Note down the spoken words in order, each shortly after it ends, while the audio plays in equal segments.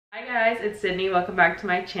Hi guys, it's Sydney. Welcome back to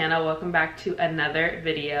my channel. Welcome back to another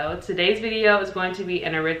video. Today's video is going to be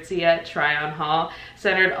an Aritzia try-on haul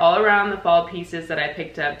centered all around the fall pieces that I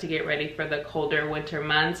picked up to get ready for the colder winter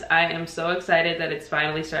months. I am so excited that it's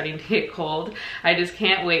finally starting to get cold. I just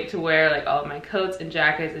can't wait to wear like all of my coats and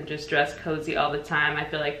jackets and just dress cozy all the time. I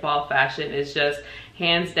feel like fall fashion is just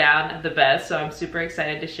hands down the best, so I'm super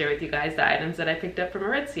excited to share with you guys the items that I picked up from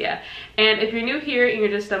Aritzia. And if you're new here and you're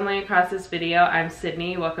just stumbling across this video, I'm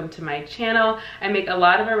Sydney. Welcome to my channel. I make a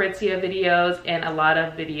lot of Aritzia videos and a lot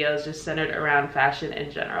of videos just centered around fashion in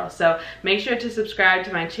general. So make sure to subscribe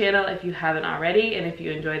to my channel if you haven't already, and if you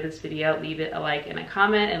enjoyed this video, leave it a like and a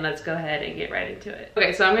comment, and let's go ahead and get right into it.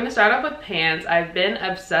 Okay, so I'm gonna start off with pants. I've been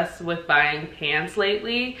obsessed with buying pants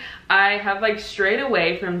lately. I have like strayed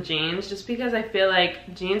away from jeans just because I feel like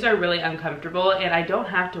jeans are really uncomfortable and I don't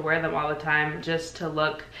have to wear them all the time just to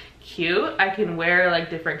look cute. I can wear like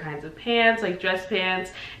different kinds of pants, like dress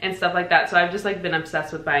pants and stuff like that. So I've just like been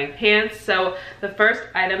obsessed with buying pants. So the first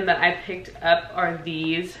item that I picked up are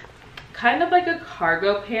these, kind of like a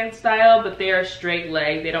cargo pant style, but they are straight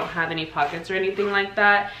leg. They don't have any pockets or anything like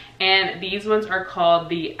that. And these ones are called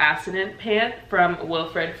the ASCENDANT pant from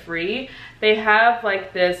Wilfred Free. They have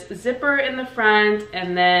like this zipper in the front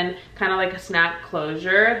and then kind of like a snap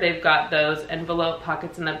closure. They've got those envelope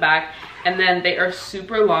pockets in the back, and then they are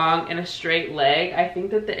super long in a straight leg. I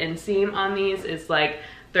think that the inseam on these is like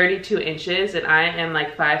 32 inches, and I am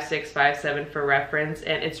like 5'6", 5'7" for reference,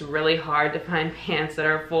 and it's really hard to find pants that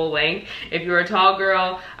are full length. If you're a tall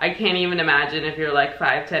girl, I can't even imagine if you're like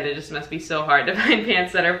 5'10", it just must be so hard to find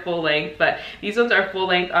pants that are full length, but these ones are full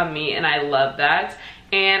length on me and I love that.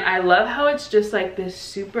 And I love how it's just like this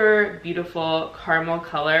super beautiful caramel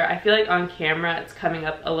color. I feel like on camera it's coming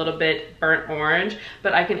up a little bit burnt orange,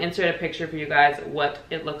 but I can insert a picture for you guys what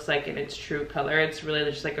it looks like in its true color. It's really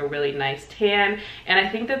just like a really nice tan, and I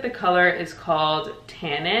think that the color is called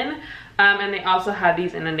Tannin. And they also have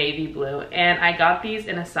these in a navy blue, and I got these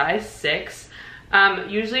in a size 6.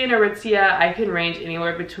 Usually in Aritzia, I can range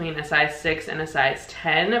anywhere between a size 6 and a size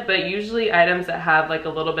 10, but usually items that have like a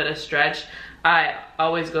little bit of stretch, I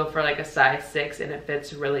always go for like a size 6 and it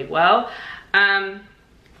fits really well.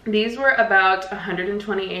 These were about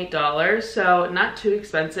 $128, so not too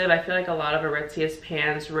expensive. I feel like a lot of Aritzia's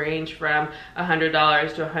pants range from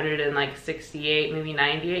 $100 to $168, maybe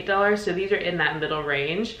 $98, so these are in that middle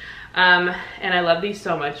range. And I love these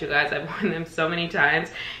so much, you guys. I've worn them so many times,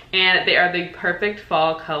 and they are the perfect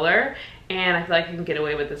fall color. And I feel like I can get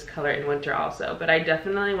away with this color in winter also, but I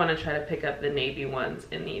definitely want to try to pick up the navy ones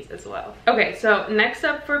in these as well. Okay, so next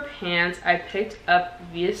up for pants, I picked up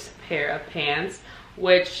this pair of pants,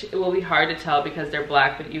 which it will be hard to tell because they're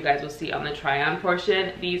black, but you guys will see on the try-on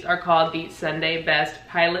portion. These are called the Sunday Best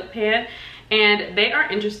Pilot Pant. And they are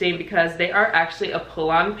interesting because they are actually a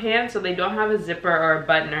pull-on pant, so they don't have a zipper or a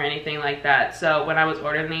button or anything like that. So when I was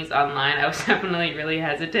ordering these online, I was definitely really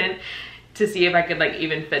hesitant to see if I could like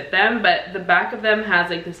even fit them, but the back of them has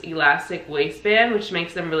like this elastic waistband, which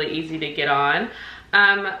makes them really easy to get on.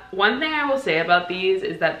 One thing I will say about these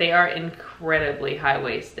is that they are incredibly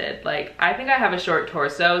high-waisted. Like, I think I have a short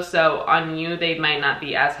torso, so on you they might not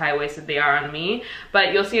be as high-waisted they are on me,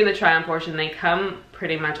 but you'll see in the try-on portion they come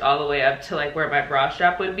pretty much all the way up to like where my bra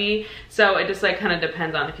strap would be, so it just like kind of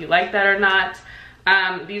depends on if you like that or not.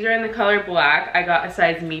 These are in the color black. I got a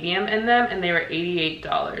size medium in them and they were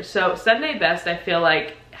 $88. So Sunday Best, I feel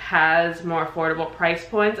like, has more affordable price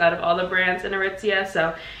points out of all the brands in Aritzia,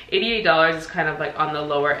 so $88 is kind of like on the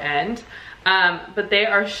lower end. But they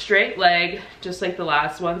are straight leg, just like the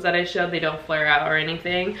last ones that I showed. They don't flare out or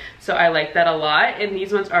anything, so I like that a lot. And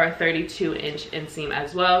these ones are a 32-inch inseam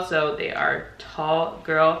as well, so they are tall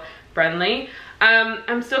girl friendly.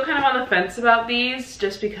 I'm still kind of on the fence about these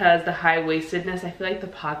just because the high-waistedness, I feel like the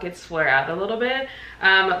pockets flare out a little bit.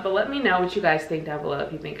 But let me know what you guys think down below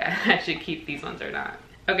if you think I should keep these ones or not.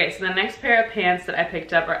 Okay, so the next pair of pants that I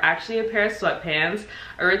picked up are actually a pair of sweatpants.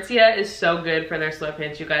 Aritzia is so good for their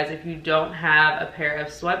sweatpants, you guys. If you don't have a pair of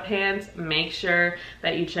sweatpants, make sure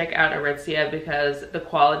that you check out Aritzia because the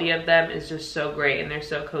quality of them is just so great and they're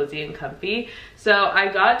so cozy and comfy. So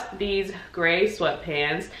I got these gray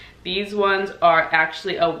sweatpants. These ones are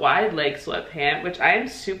actually a wide leg sweatpant, which I am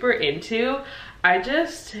super into. I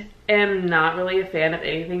just am not really a fan of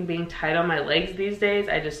anything being tight on my legs these days.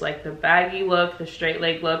 I just like the baggy look, the straight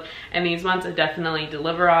leg look, and these ones definitely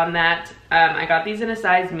deliver on that. I got these in a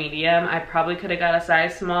size medium. I probably could have got a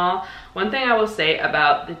size small. One thing I will say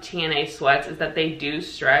about the TNA sweats is that they do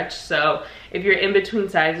stretch, so if you're in between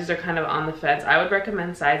sizes or kind of on the fence, I would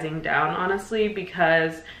recommend sizing down, honestly,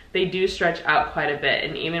 because they do stretch out quite a bit,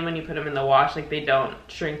 and even when you put them in the wash, like, they don't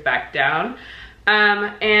shrink back down.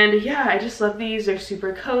 And yeah, I just love these. They're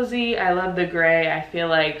super cozy. I love the gray. I feel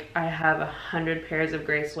like I have 100 pairs of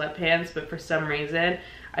gray sweatpants, but for some reason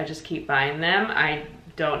I just keep buying them. I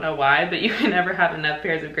don't know why, but you can never have enough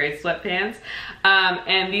pairs of gray sweatpants.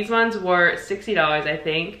 And these ones were $60, I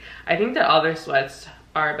think. I think that all their sweats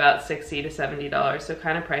are about $60 to $70, so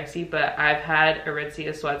kind of pricey, but I've had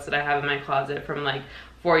Aritzia sweats that I have in my closet from like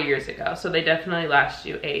 4 years ago, so they definitely last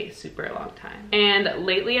you a super long time. And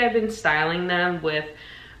lately I've been styling them with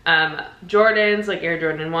Jordans, like Air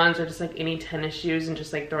Jordan 1s, or just like any tennis shoes, and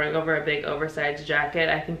just like throwing over a big oversized jacket.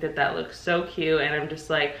 I think that that looks so cute, and I'm just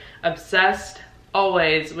like obsessed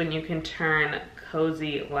always when you can turn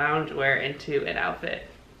cozy loungewear into an outfit.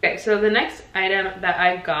 Okay, so the next item that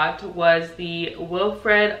I got was the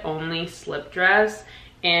Wilfred only slip dress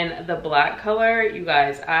in the black color. You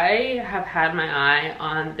guys, I have had my eye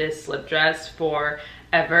on this slip dress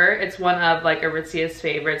forever. It's one of like Aritzia's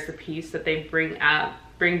favorites, the piece that they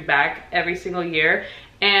bring back every single year.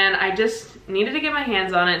 And I just needed to get my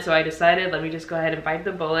hands on it, so I decided, let me just go ahead and bite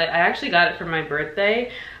the bullet. I actually got it for my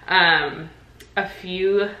birthday a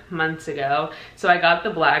few months ago, so I got the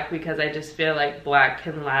black because I just feel like black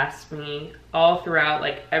can last me all throughout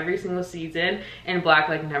like every single season, and black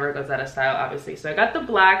like never goes out of style, obviously. So I got the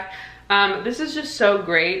black. This is just so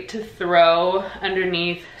great to throw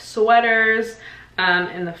underneath sweaters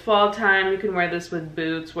in the fall time. You can wear this with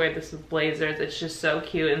boots, wear this with blazers. It's just so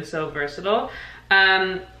cute and so versatile.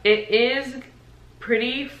 It is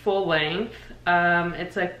pretty full length.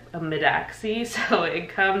 It's like a mid-axi, so it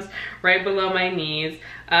comes right below my knees.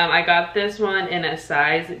 I got this one in a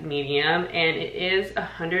size medium, and it is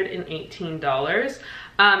 $118.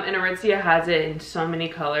 And Aritzia has it in so many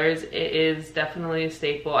colors. It is definitely a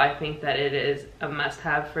staple. I think that it is a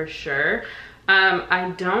must-have for sure.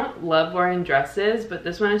 I don't love wearing dresses, but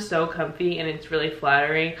this one is so comfy and it's really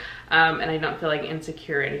flattering, and I don't feel like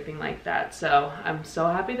insecure or anything like that. So I'm so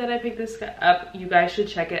happy that I picked this up. You guys should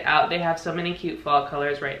check it out. They have so many cute fall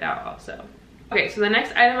colors right now also. Okay, so the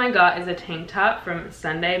next item I got is a tank top from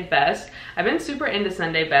Sunday Best. I've been super into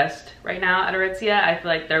Sunday Best right now at Aritzia. I feel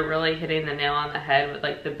like they're really hitting the nail on the head with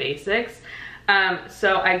like the basics.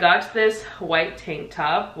 So I got this white tank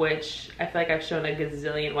top, which I feel like I've shown a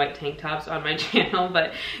gazillion white tank tops on my channel,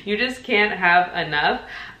 but you just can't have enough.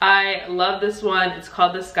 I love this one. It's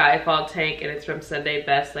called the Skyfall tank, and it's from Sunday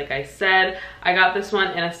Best, like I said. I got this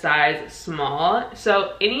one in a size small.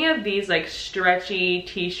 So any of these like stretchy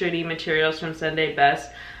t-shirty materials from Sunday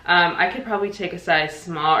Best, I could probably take a size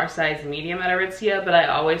small or size medium at Aritzia, but I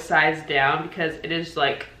always size down because it is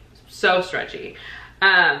like so stretchy.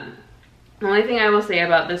 The only thing I will say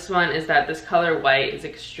about this one is that this color white is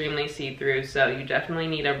extremely see-through, so you definitely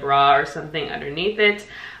need a bra or something underneath it.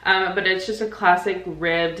 But it's just a classic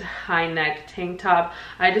ribbed high neck tank top.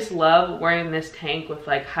 I just love wearing this tank with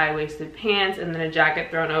like high-waisted pants and then a jacket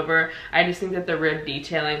thrown over. I just think that the rib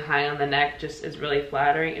detailing high on the neck just is really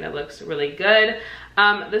flattering and it looks really good.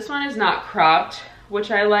 This one is not cropped, which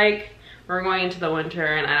I like. We're going into the winter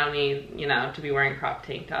and I don't need, you know, to be wearing crop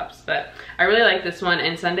tank tops, but I really like this one.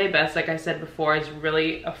 And Sunday Best, like I said before, is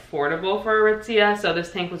really affordable for Aritzia. So this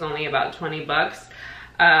tank was only about 20 bucks.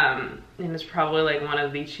 And it's probably like one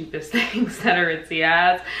of the cheapest things that Aritzia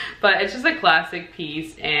has, but it's just a classic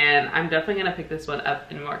piece, and I'm definitely gonna pick this one up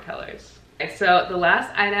in more colors. Okay, so the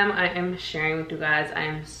last item I am sharing with you guys, I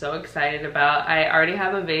am so excited about. I already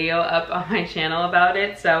have a video up on my channel about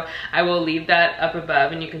it, so I will leave that up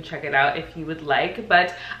above and you can check it out if you would like.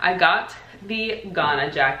 But I got the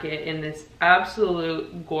GANNA jacket in this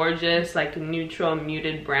absolute gorgeous like neutral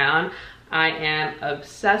muted brown. I am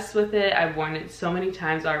obsessed with it. I've worn it so many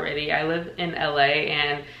times already. I live in LA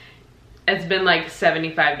and it's been like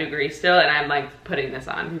 75 degrees still, and I'm like putting this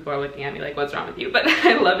on. People are looking at me like, what's wrong with you? But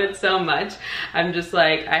I love it so much. I'm just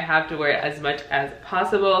like, I have to wear it as much as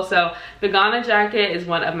possible. So the GANNA jacket is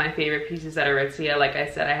one of my favorite pieces at Aritzia. Like I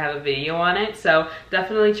said, I have a video on it, so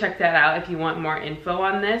definitely check that out if you want more info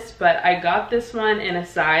on this. But I got this one in a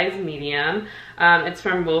size medium. It's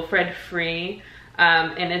from Wilfred Free,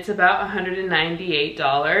 and it's about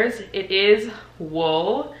 $198. It is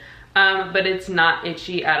wool. But it's not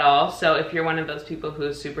itchy at all. So if you're one of those people who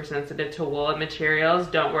is super sensitive to wool materials,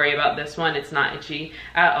 don't worry about this one. It's not itchy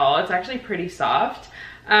at all. It's actually pretty soft.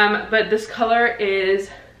 But this color is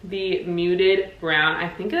the muted brown. I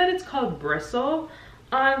think that it's called Bristle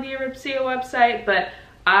on the Aritzia website, but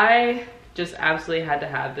I just absolutely had to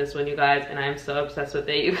have this one, you guys, and I'm so obsessed with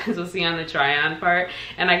it. You guys will see on the try on part,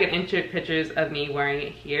 and I can insert pictures of me wearing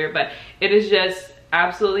it here, but it is just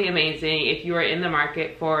absolutely amazing. If you are in the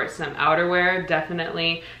market for some outerwear,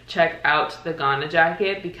 definitely check out the GANNA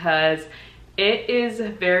jacket because it is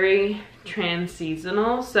very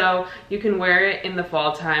trans-seasonal, so you can wear it in the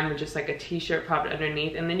fall time with just like a t-shirt propped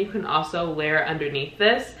underneath, and then you can also layer underneath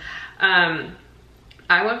this.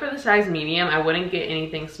 I went for the size medium. I wouldn't get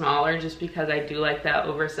anything smaller just because I do like that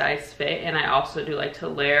oversized fit, and I also do like to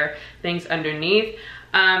layer things underneath.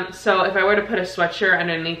 So if I were to put a sweatshirt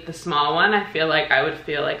underneath the small one, I feel like I would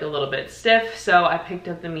feel like a little bit stiff, so I picked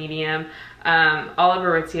up the medium. All of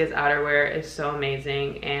Aritzia's outerwear is so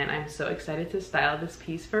amazing, and I'm so excited to style this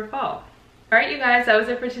piece for fall. Alright you guys, that was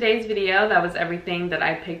it for today's video. That was everything that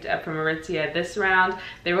I picked up from Aritzia this round.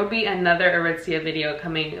 There will be another Aritzia video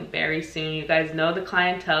coming very soon. You guys know the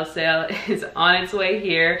clientele sale is on its way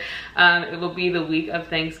here. It will be the week of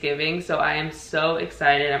Thanksgiving, so I am so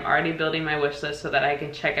excited. I'm already building my wish list so that I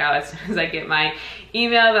can check out as soon as I get my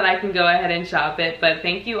email that I can go ahead and shop it. But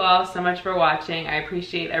thank you all so much for watching. I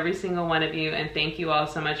appreciate every single one of you, and thank you all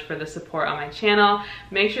so much for the support on my channel.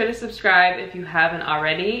 Make sure to subscribe if you haven't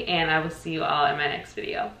already, and I will see you all in my next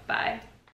video. Bye.